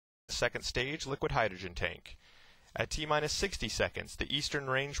second stage liquid hydrogen tank. At T-minus 60 seconds, the eastern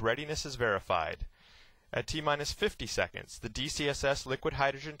range readiness is verified. At T-minus 50 seconds, the DCSS liquid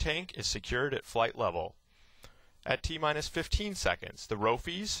hydrogen tank is secured at flight level. At T-minus 15 seconds, the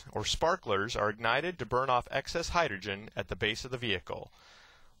ROFIs, or sparklers, are ignited to burn off excess hydrogen at the base of the vehicle.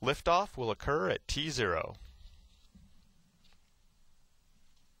 Liftoff will occur at T0.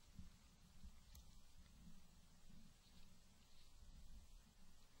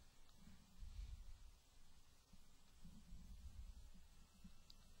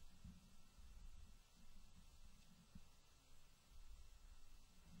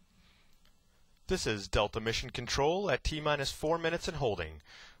 This is Delta Mission Control at T-minus 4 minutes and holding.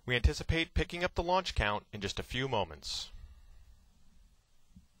 We anticipate picking up the launch count in just a few moments.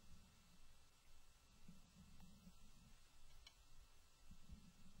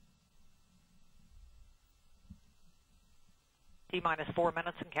 T-minus 4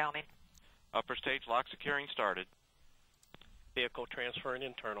 minutes and counting. Upper stage lock securing started. Vehicle transfer and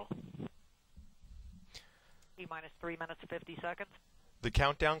internal. T-minus 3 minutes 50 seconds. The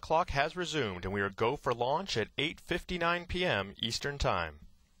countdown clock has resumed and we are go for launch at 8:59 p.m. Eastern Time.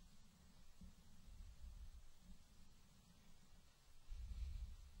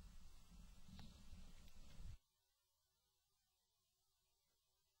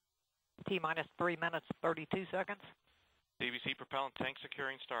 T-minus 3 minutes 32 seconds. CBC propellant tank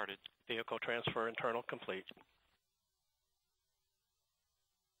securing started. Vehicle transfer internal complete.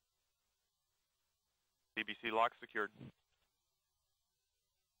 CBC lock secured.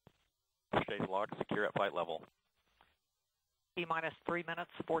 Stage lock secure at flight level. T-minus 3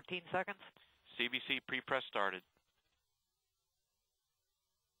 minutes 14 seconds. CBC pre-press started.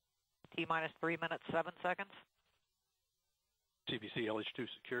 T-minus 3 minutes 7 seconds. CBC LH2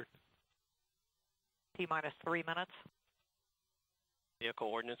 secured. T-minus 3 minutes. Vehicle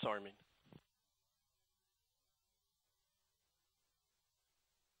ordnance arming.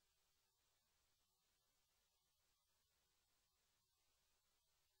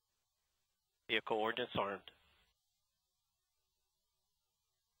 Vehicle ordnance armed.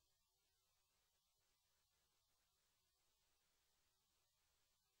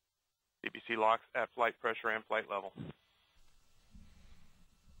 CBC locks at flight pressure and flight level.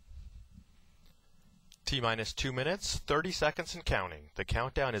 T-minus 2 minutes, 30 seconds and counting. The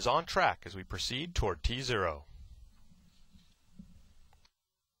countdown is on track as we proceed toward T0.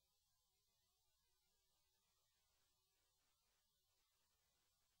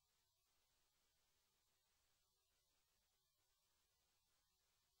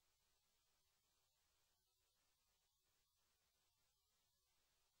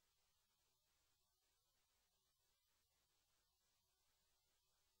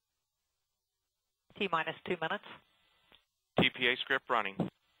 T-minus 2 minutes. TPA script running.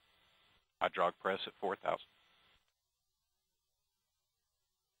 Hydraulic press at 4,000.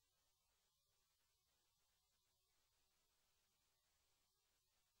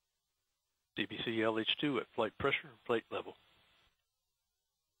 CBC LH2 at flight pressure and flight level.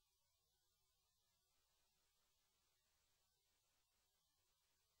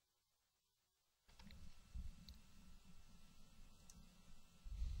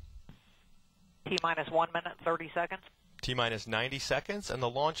 T-minus 1 minute 30 seconds. T-minus 90 seconds and the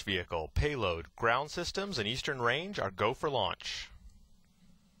launch vehicle, payload, ground systems, and eastern range are go for launch.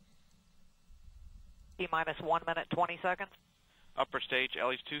 T-minus 1 minute 20 seconds. Upper stage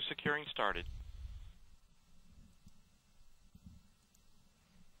LH2 securing started.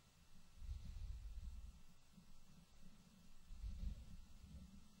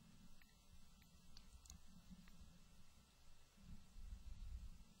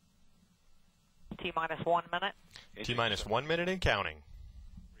 T-minus 1 minute. T-minus 1 minute and counting.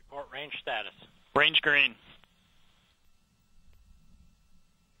 Report range status. Range green.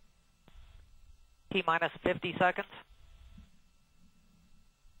 T-minus 50 seconds.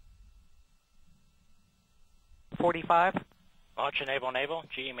 45. Launch enable.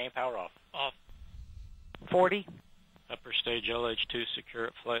 GE main power off. Off. 40. Upper stage LH2 secure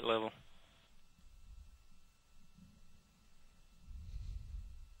at flight level.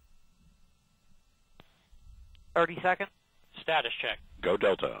 $30 seconds. Status check. Go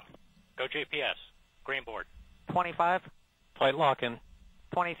Delta. Go GPS. Green board. 25. Flight lock-in.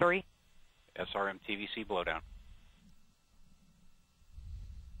 23. SRM TVC blowdown.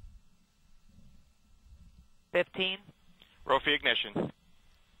 15. ROFI ignition.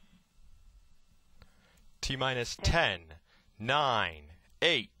 T-minus 10, 9,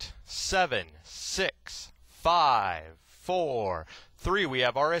 8, 7, 6, 5, 4, 3. We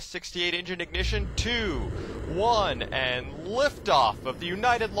have RS-68 engine ignition. 2, 1, and liftoff of the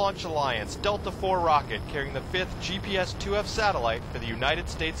United Launch Alliance Delta IV rocket carrying the 5th GPS IIF satellite for the United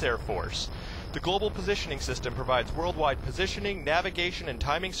States Air Force. The Global Positioning System provides worldwide positioning, navigation, and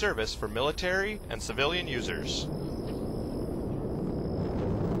timing service for military and civilian users.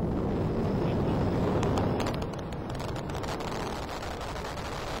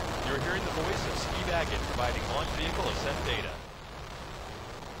 You're hearing the voice of Steve Agate providing launch vehicle ascent data.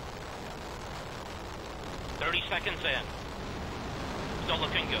 30 seconds in. Still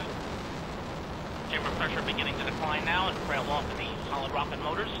looking good. Chamber pressure beginning to decline now and trail off in the solid rocket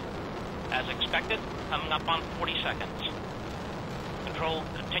motors. As expected, coming up on 40 seconds. Control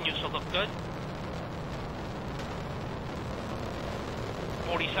continues to look good.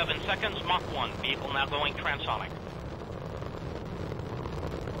 47 seconds, Mach 1. Vehicle now going transonic.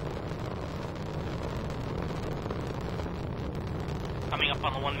 Coming up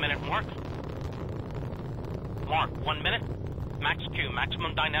on the 1 minute mark. Mark, 1 minute. Max Q,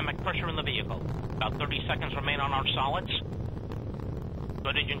 maximum dynamic pressure in the vehicle. About 30 seconds remain on our solids.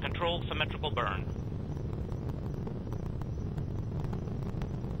 Good engine control, symmetrical burn.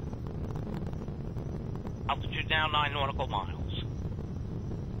 Altitude now 9 nautical miles.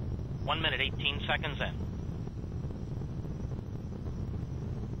 1 minute, 18 seconds in.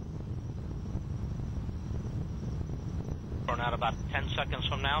 Burn out about 10 seconds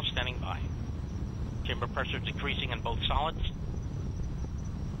from now, standing by. Chamber pressure decreasing in both solids.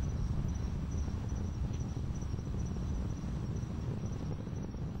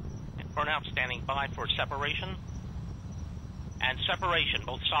 And burnout standing by for separation. And separation.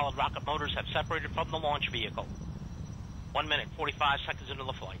 Both solid rocket motors have separated from the launch vehicle. 1 minute, 45 seconds into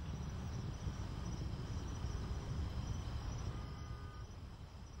the flight.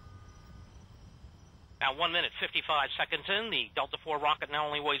 Now 1 minute, 55 seconds in, the Delta IV rocket now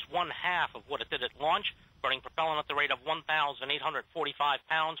only weighs 1/2 of what it did at launch, burning propellant at the rate of 1,845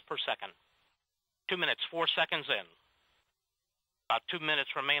 pounds per second. 2 minutes, 4 seconds in. About 2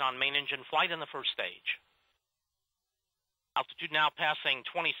 minutes remain on main engine flight in the first stage. Altitude now passing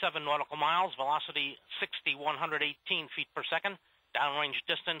 27 nautical miles, velocity 6,118 feet per second, downrange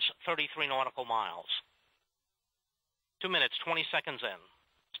distance 33 nautical miles. 2 minutes, 20 seconds in.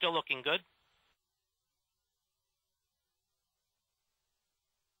 Still looking good.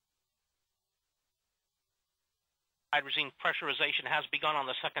 Hydrazine pressurization has begun on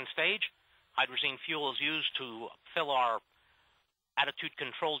the second stage. Hydrazine fuel is used to fill our attitude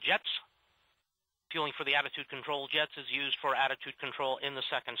control jets. Fueling for the attitude control jets is used for attitude control in the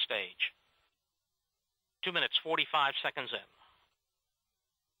second stage. 2 minutes, 45 seconds in.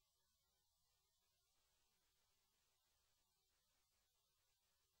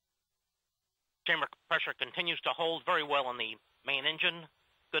 Chamber pressure continues to hold very well in the main engine.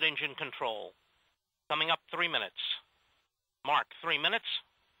 Good engine control. Coming up 3 minutes. Mark, 3 minutes.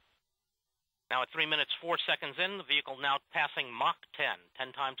 Now at 3 minutes, 4 seconds in, the vehicle now passing Mach 10,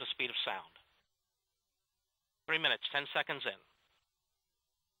 10 times the speed of sound. 3 minutes, 10 seconds in.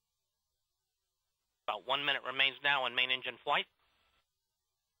 About 1 minute remains now in main engine flight.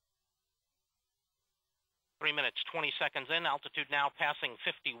 3 minutes, 20 seconds in, altitude now passing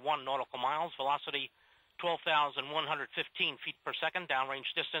 51 nautical miles, velocity 12,115 feet per second,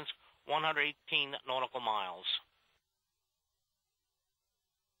 downrange distance 118 nautical miles.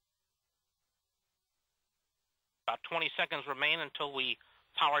 About 20 seconds remain until we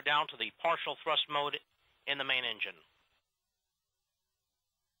power down to the partial thrust mode in the main engine.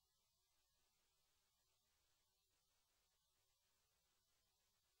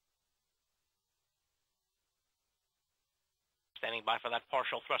 Standing by for that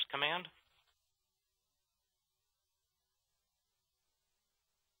partial thrust command.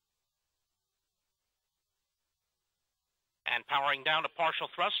 And powering down to partial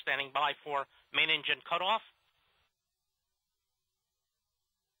thrust, standing by for main engine cutoff.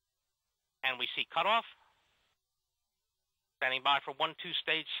 And we see cutoff. Standing by for 1-2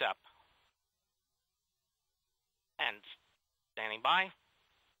 stage SEP. And standing by.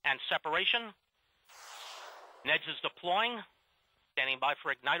 And separation. NEDS is deploying. Standing by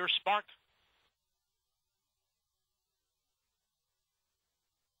for igniter spark.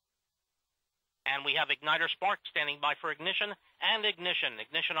 And we have igniter spark standing by for ignition and ignition.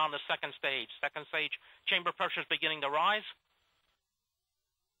 Ignition on the second stage. Second stage, chamber pressure is beginning to rise.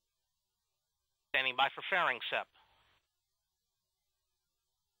 Standing by for fairing SEP.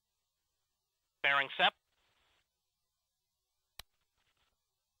 Fairing SEP.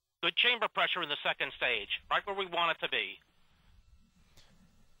 Good chamber pressure in the second stage, right where we want it to be.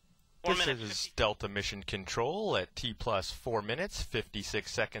 4 This minutes. is Delta Mission Control at T plus 4 minutes,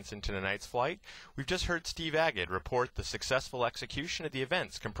 56 seconds into tonight's flight. We've just heard Steve Agid report the successful execution of the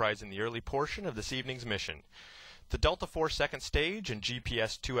events comprising the early portion of this evening's mission. The Delta IV second stage and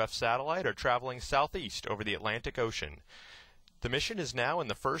GPS IIF satellite are traveling southeast over the Atlantic Ocean. The mission is now in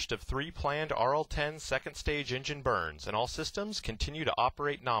the first of 3 planned RL-10 second stage engine burns, and all systems continue to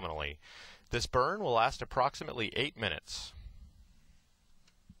operate nominally. This burn will last approximately 8 minutes.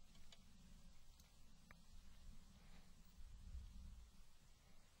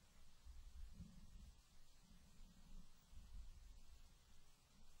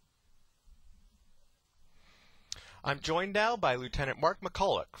 I'm joined now by Lieutenant Mark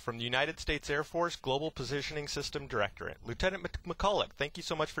McCulloch from the United States Air Force Global Positioning System Directorate. Lieutenant McCulloch, thank you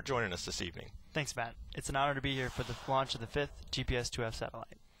so much for joining us this evening. Thanks, Matt. It's an honor to be here for the launch of the 5th GPS IIF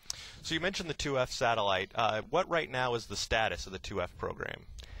satellite. So you mentioned the 2F satellite. What right now is the status of the 2F program?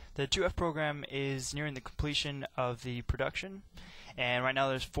 The 2F program is nearing the completion of the production, and right now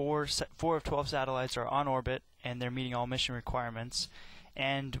there's 4 of 12 satellites are on orbit, and they're meeting all mission requirements.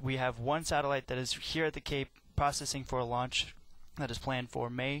 And we have 1 satellite that is here at the Cape processing for a launch that is planned for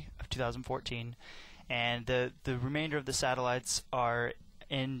May of 2014, and the remainder of the satellites are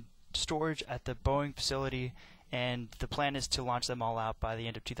in storage at the Boeing facility, and the plan is to launch them all out by the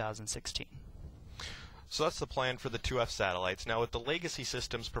end of 2016. So that's the plan for the 2F satellites. Now, with the legacy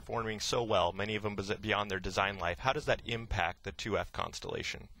systems performing so well, many of them beyond their design life, how does that impact the 2F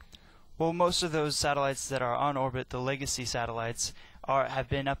constellation? Well, most of those satellites that are on orbit, the legacy satellites, have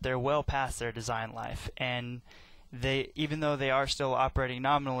been up there well past their design life, and even though they are still operating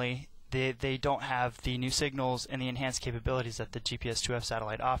nominally, they don't have the new signals and the enhanced capabilities that the GPS IIF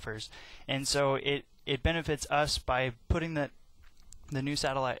satellite offers. And so it benefits us by putting the new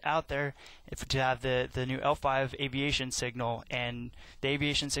satellite out there to have the new L5 aviation signal, and the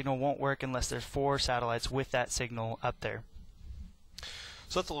aviation signal won't work unless there's 4 satellites with that signal up there.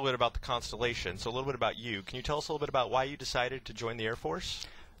 So that's a little bit about the constellation. So a little bit about you. Can you tell us a little bit about why you decided to join the Air Force?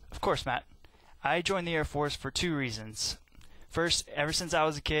 Of course, Matt. I joined the Air Force for 2 reasons. First, ever since I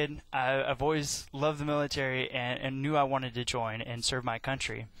was a kid, I've always loved the military and knew I wanted to join and serve my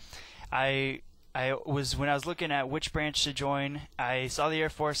country. When I was looking at which branch to join, I saw the Air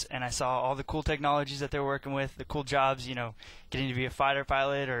Force and I saw all the cool technologies that they're working with, the cool jobs, getting to be a fighter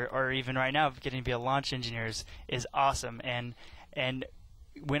pilot or even right now getting to be a launch engineer is awesome. And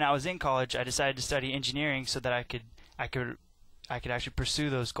when I was in college, I decided to study engineering so that I could actually pursue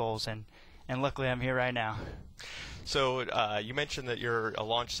those goals, and luckily I'm here right now. So you mentioned that you're a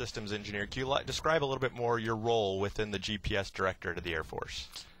launch systems engineer. Can you describe a little bit more your role within the GPS Directorate of the Air Force?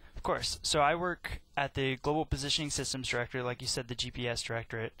 Of course. So I work at the Global Positioning Systems Directorate, like you said, the GPS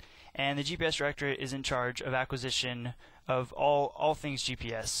Directorate, and the GPS Directorate is in charge of acquisition of all things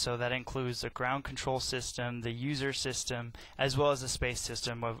GPS. So that includes the ground control system, the user system, as well as the space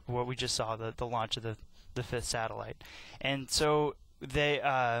system of what we just saw, the launch of the 5th satellite. And so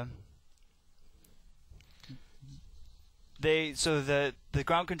the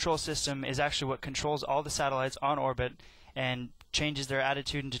ground control system is actually what controls all the satellites on orbit and changes their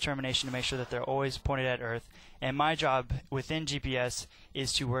attitude and determination to make sure that they're always pointed at Earth. And my job within GPS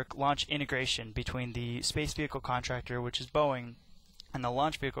is to work launch integration between the space vehicle contractor, which is Boeing, and the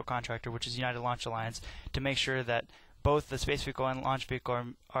launch vehicle contractor, which is United Launch Alliance, to make sure that both the space vehicle and launch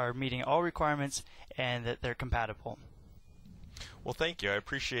vehicle are meeting all requirements and that they're compatible. Well, thank you. I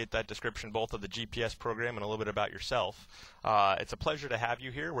appreciate that description both of the GPS program and a little bit about yourself. It's a pleasure to have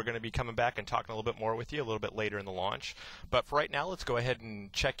you here. We're going to be coming back and talking a little bit more with you a little bit later in the launch. But for right now, let's go ahead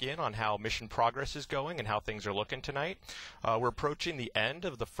and check in on how mission progress is going and how things are looking tonight. We're approaching the end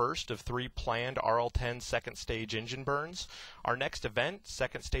of the first of 3 planned RL-10 second stage engine burns. Our next event,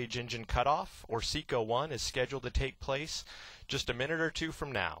 second stage engine cutoff, or SECO-1, is scheduled to take place just a minute or 2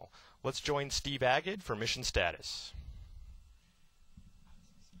 from now. Let's join Steve Agid for mission status.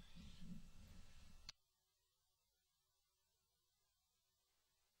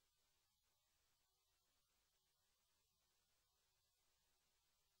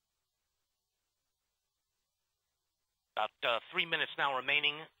 About 3 minutes now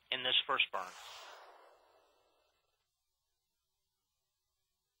remaining in this first burn.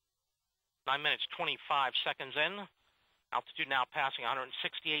 9 minutes, 25 seconds in. Altitude now passing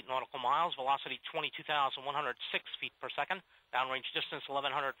 168 nautical miles. Velocity 22,106 feet per second. Downrange distance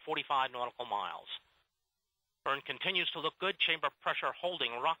 1,145 nautical miles. Burn continues to look good. Chamber pressure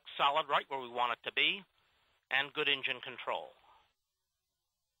holding rock solid right where we want it to be. And good engine control.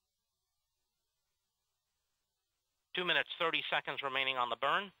 2 minutes, 30 seconds remaining on the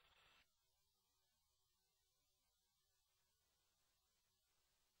burn.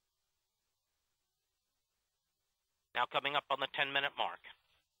 Now coming up on the 10-minute mark.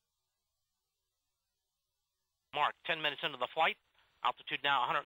 Mark, 10 minutes into the flight. Altitude now